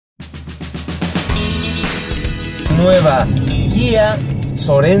nueva Kia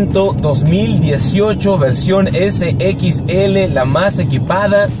Sorento 2018 versión SXL, la más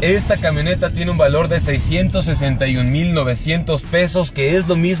equipada. Esta camioneta tiene un valor de 661,900 pesos, que es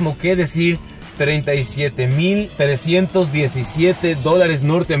lo mismo que decir 37,317 dólares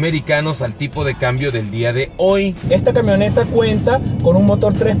norteamericanos al tipo de cambio del día de hoy. Esta camioneta cuenta con un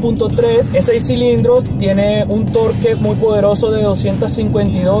motor 3.3, es 6 cilindros, tiene un torque muy poderoso de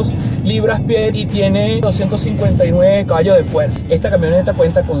 252 libras-pie y tiene 259 caballos de fuerza. Esta camioneta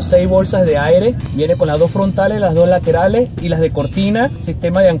cuenta con 6 bolsas de aire, viene con las 2 frontales, las 2 laterales y las de cortina,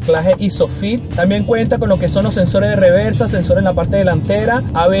 sistema de anclaje ISOFIT. También cuenta con lo que son los sensores de reversa, sensor en la parte delantera,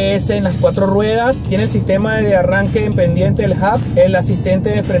 ABS en las 4 ruedas, tiene el sistema de arranque en pendiente, el hub, el asistente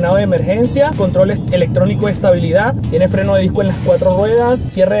de frenado de emergencia, control electrónico de estabilidad, tiene freno de disco en las 4 ruedas,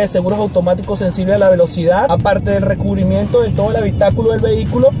 cierre de seguros automático sensible a la velocidad, aparte del recubrimiento de todo el habitáculo del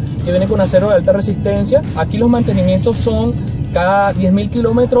vehículo que viene con acero de alta resistencia. Aquí los mantenimientos son cada 10.000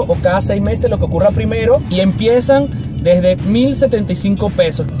 kilómetros o cada 6 meses, lo que ocurra primero, y empiezan desde 1,075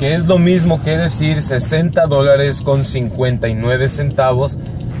 pesos, que es lo mismo que decir 60 dólares con 59 centavos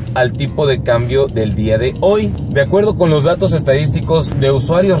al tipo de cambio del día de hoy. De acuerdo con los datos estadísticos de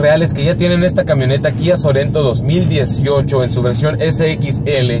usuarios reales que ya tienen esta camioneta Kia Sorento 2018 en su versión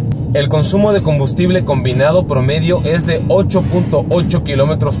SXL, el consumo de combustible combinado promedio es de 8.8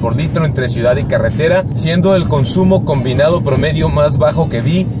 kilómetros por litro entre ciudad y carretera, siendo el consumo combinado promedio más bajo que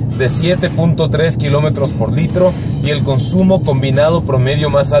vi de 7.3 kilómetros por litro y el consumo combinado promedio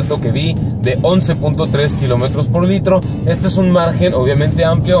más alto que vi de 11.3 kilómetros por litro. Este es un margen obviamente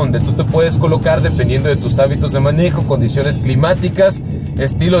amplio donde tú te puedes colocar dependiendo de tus hábitos de manejo, condiciones climáticas,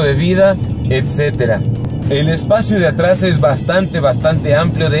 estilo de vida, etcétera. El espacio de atrás es bastante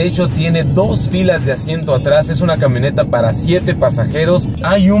amplio. De hecho tiene 2 filas de asiento atrás. Es una camioneta para 7 pasajeros.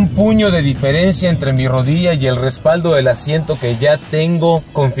 Hay un puño de diferencia entre mi rodilla y el respaldo del asiento que ya tengo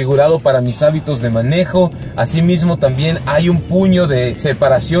configurado para mis hábitos de manejo. Asimismo también hay un puño de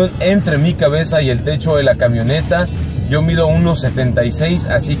separación entre mi cabeza y el techo de la camioneta. Yo mido 1.76,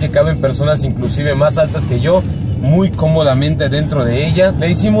 así que caben personas inclusive más altas que yo muy cómodamente dentro de ella. Le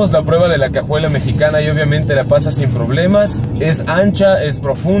hicimos la prueba de la cajuela mexicana y obviamente la pasa sin problemas. Es ancha, es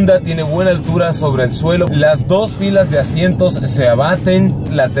profunda, tiene buena altura sobre el suelo. Las 2 filas de asientos se abaten,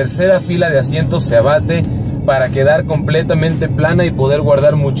 la tercera fila de asientos se abate para quedar completamente plana y poder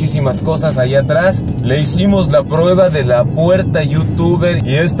guardar muchísimas cosas allá atrás. Le hicimos la prueba de la puerta youtuber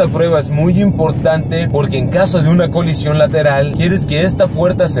y esta prueba es muy importante porque en caso de una colisión lateral quieres que esta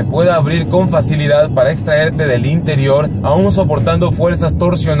puerta se pueda abrir con facilidad para extraerte del interior, aún soportando fuerzas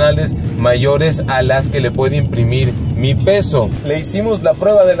torsionales mayores a las que le puede imprimir mi peso. Le hicimos la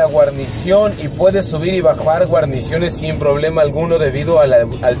prueba de la guarnición y puedes subir y bajar guarniciones sin problema alguno debido a la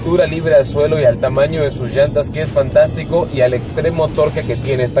altura libre al suelo y al tamaño de sus llantas, que es fantástico, y al extremo torque que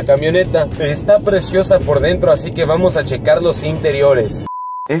tiene esta camioneta. Está preciosa por dentro, así que vamos a checar los interiores.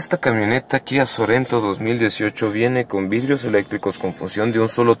 Esta camioneta Kia Sorento 2018 viene con vidrios eléctricos con función de un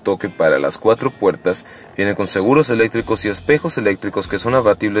solo toque para las 4 puertas, viene con seguros eléctricos y espejos eléctricos que son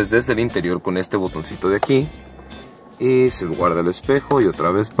abatibles desde el interior con este botoncito de aquí, y se guarda el espejo y otra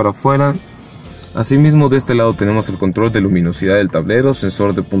vez para afuera. Asimismo, de este lado tenemos el control de luminosidad del tablero,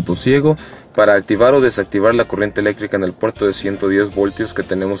 sensor de punto ciego para activar o desactivar la corriente eléctrica en el puerto de 110 voltios que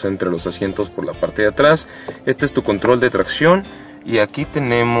tenemos entre los asientos por la parte de atrás. Este es tu control de tracción y aquí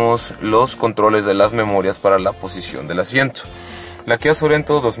tenemos los controles de las memorias para la posición del asiento. La Kia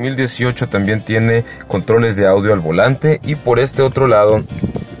Sorento 2018 también tiene controles de audio al volante y por este otro lado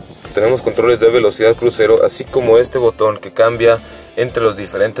tenemos controles de velocidad crucero, así como este botón que cambia entre los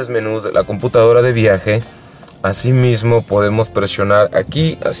diferentes menús de la computadora de viaje. Asimismo podemos presionar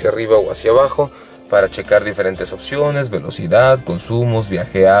aquí hacia arriba o hacia abajo para checar diferentes opciones, velocidad, consumos,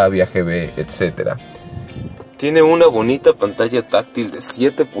 viaje A, viaje B, etc. Tiene una bonita pantalla táctil de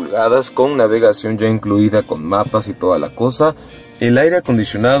 7 pulgadas con navegación ya incluida con mapas y toda la cosa. El aire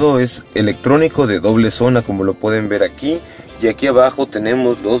acondicionado es electrónico de doble zona, como lo pueden ver aquí, y aquí abajo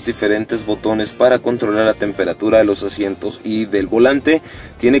tenemos los diferentes botones para controlar la temperatura de los asientos y del volante.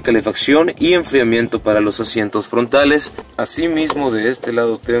 Tiene calefacción y enfriamiento para los asientos frontales. Asimismo, de este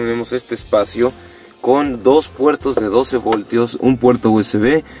lado tenemos este espacio con 2 puertos de 12 voltios, un puerto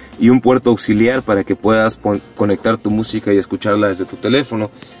USB y un puerto auxiliar para que puedas conectar tu música y escucharla desde tu teléfono.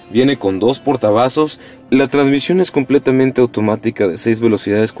 Viene con 2 portavasos. La transmisión es completamente automática de 6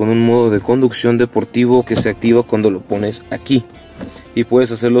 velocidades con un modo de conducción deportivo que se activa cuando lo pones aquí. Y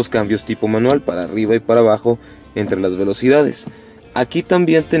puedes hacer los cambios tipo manual para arriba y para abajo entre las velocidades. Aquí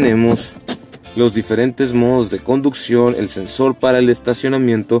también tenemos los diferentes modos de conducción, el sensor para el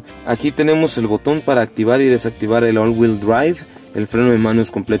estacionamiento. Aquí tenemos el botón para activar y desactivar el all-wheel drive. El freno de mano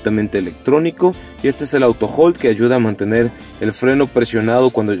es completamente electrónico y este es el auto hold, que ayuda a mantener el freno presionado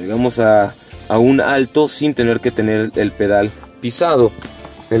cuando llegamos a un alto sin tener que tener el pedal pisado.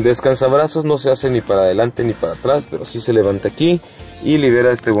 El descansabrazos no se hace ni para adelante ni para atrás, pero sí se levanta aquí y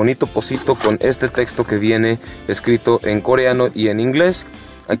libera este bonito pocito con este texto que viene escrito en coreano y en inglés.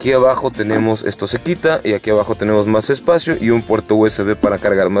 Aquí abajo tenemos, esto se quita, y aquí abajo tenemos más espacio y un puerto USB para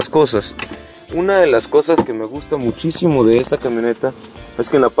cargar más cosas. Una de las cosas que me gusta muchísimo de esta camioneta es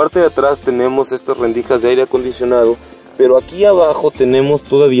que en la parte de atrás tenemos estas rendijas de aire acondicionado, pero aquí abajo tenemos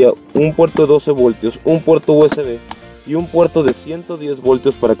todavía un puerto de 12 voltios, un puerto USB y un puerto de 110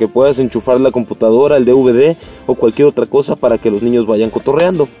 voltios para que puedas enchufar la computadora, el DVD o cualquier otra cosa para que los niños vayan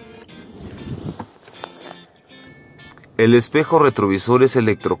cotorreando. El espejo retrovisor es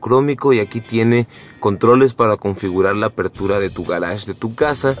electrocrómico y aquí tiene controles para configurar la apertura de tu garage de tu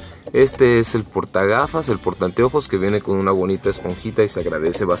casa. Este es el portagafas, el portaanteojos, que viene con una bonita esponjita y se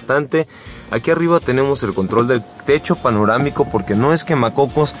agradece bastante. Aquí arriba tenemos el control del techo panorámico, porque no es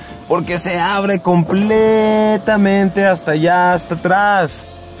quemacocos, porque se abre completamente hasta allá, hasta atrás.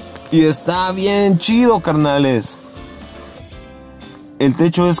 Y está bien chido, carnales. El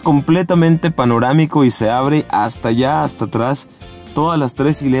techo es completamente panorámico y se abre hasta allá, hasta atrás, todas las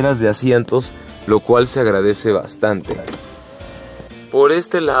 3 hileras de asientos, lo cual se agradece bastante. Por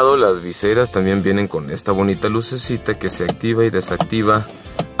este lado las viseras también vienen con esta bonita lucecita que se activa y desactiva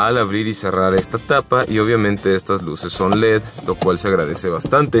al abrir y cerrar esta tapa, y obviamente estas luces son LED, lo cual se agradece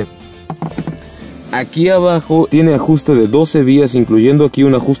bastante. Aquí abajo tiene ajuste de 12 vías, incluyendo aquí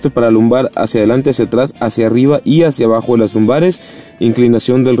un ajuste para lumbar hacia adelante, hacia atrás, hacia arriba y hacia abajo de las lumbares,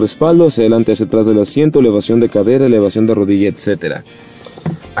 inclinación del respaldo, hacia adelante, hacia atrás del asiento, elevación de cadera, elevación de rodilla, etc.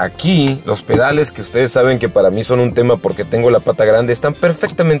 Aquí los pedales, que ustedes saben que para mí son un tema porque tengo la pata grande, están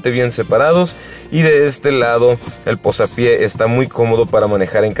perfectamente bien separados, y de este lado el posapié está muy cómodo para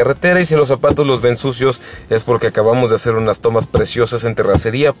manejar en carretera, y si los zapatos los ven sucios es porque acabamos de hacer unas tomas preciosas en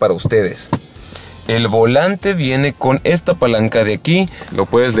terracería para ustedes. El volante viene con esta palanca de aquí, lo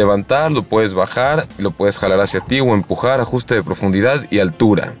puedes levantar, lo puedes bajar, lo puedes jalar hacia ti o empujar, ajuste de profundidad y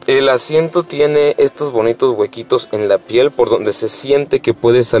altura. El asiento tiene estos bonitos huequitos en la piel por donde se siente que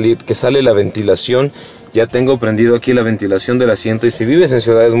puede salir, que sale la ventilación. Ya tengo prendido aquí la ventilación del asiento, y si vives en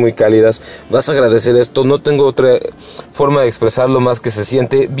ciudades muy cálidas vas a agradecer esto. No tengo otra forma de expresarlo más que se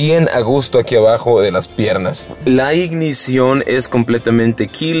siente bien a gusto aquí abajo de las piernas. La ignición es completamente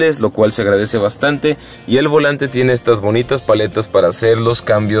keyless, lo cual se agradece bastante, y el volante tiene estas bonitas paletas para hacer los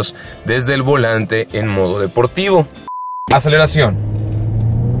cambios desde el volante en modo deportivo. Aceleración.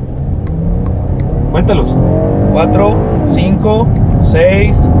 Cuéntalos. 4, 5,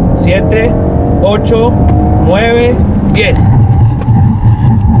 6, 7, 8, 9, 10.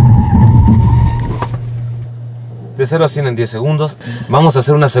 De 0 a 100 en 10 segundos. Vamos a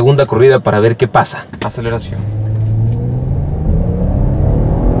hacer una segunda corrida para ver qué pasa. Aceleración.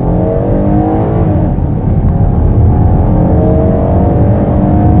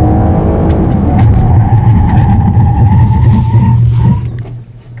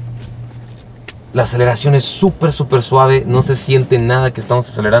 La aceleración es súper suave, no se siente nada que estamos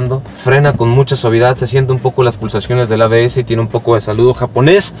acelerando. Frena con mucha suavidad, se siente un poco las pulsaciones del ABS y tiene un poco de saludo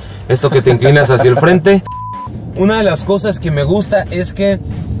japonés, esto que te inclinas hacia el frente. Una de las cosas que me gusta es que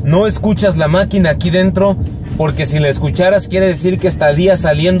no escuchas la máquina aquí dentro, porque si la escucharas quiere decir que estaría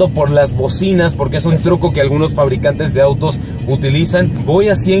saliendo por las bocinas, porque es un truco que algunos fabricantes de autos utilizan. Voy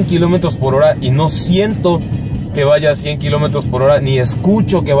a 100 km por hora y no siento que vaya a 100 km por hora, ni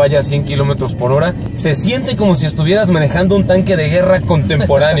escucho que vaya a 100 km por hora. Se siente como si estuvieras manejando un tanque de guerra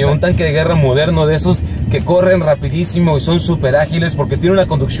contemporáneo, un tanque de guerra moderno, de esos que corren rapidísimo y son súper ágiles, porque tiene una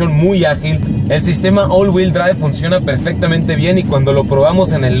conducción muy ágil. El sistema all-wheel drive funciona perfectamente bien, y cuando lo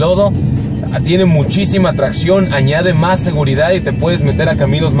probamos en el lodo, tiene muchísima tracción, añade más seguridad y te puedes meter a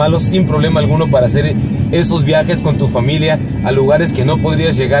caminos malos sin problema alguno para hacer esos viajes con tu familia a lugares que no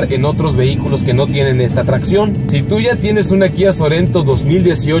podrías llegar en otros vehículos que no tienen esta tracción. Si tú ya tienes una Kia Sorento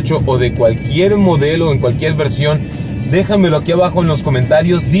 2018 o de cualquier modelo, en cualquier versión, déjamelo aquí abajo en los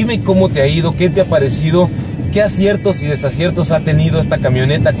comentarios. Dime cómo te ha ido, qué te ha parecido, qué aciertos y desaciertos ha tenido esta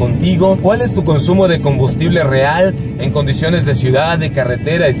camioneta contigo, cuál es tu consumo de combustible real en condiciones de ciudad, de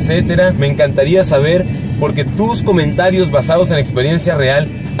carretera, etcétera. Me encantaría saber, porque tus comentarios basados en experiencia real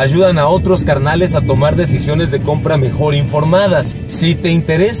ayudan a otros carnales a tomar decisiones de compra mejor informadas. Si te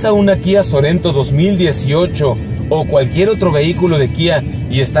interesa una Kia Sorento 2018 o cualquier otro vehículo de Kia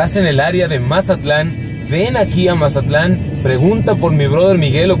y estás en el área de Mazatlán, ven aquí a Mazatlán, pregunta por mi brother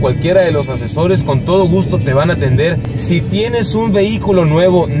Miguel o cualquiera de los asesores, con todo gusto te van a atender. Si tienes un vehículo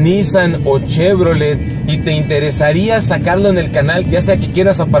nuevo, Nissan o Chevrolet, y te interesaría sacarlo en el canal, ya sea que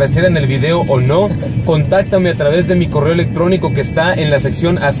quieras aparecer en el video o no, contáctame a través de mi correo electrónico que está en la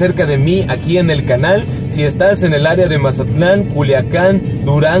sección acerca de mí aquí en el canal. Si estás en el área de Mazatlán, Culiacán,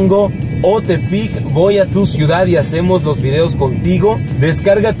 Durango o Tepic, voy a tu ciudad y hacemos los videos contigo.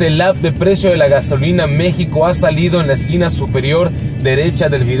 Descárgate el app de Precio de la Gasolina México, ha salido en la esquina superior derecha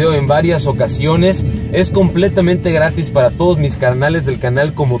del video en varias ocasiones. Es completamente gratis para todos mis carnales del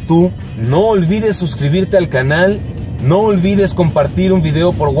canal como tú. No olvides suscribirte al canal, no olvides compartir un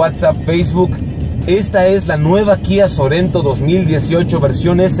video por WhatsApp, Facebook. Esta es la nueva Kia Sorento 2018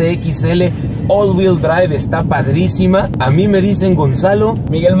 versión SXL All Wheel Drive, está padrísima. A mí me dicen Gonzalo.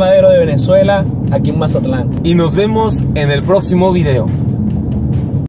 Miguel Madero de Venezuela, aquí en Mazatlán. Y nos vemos en el próximo video.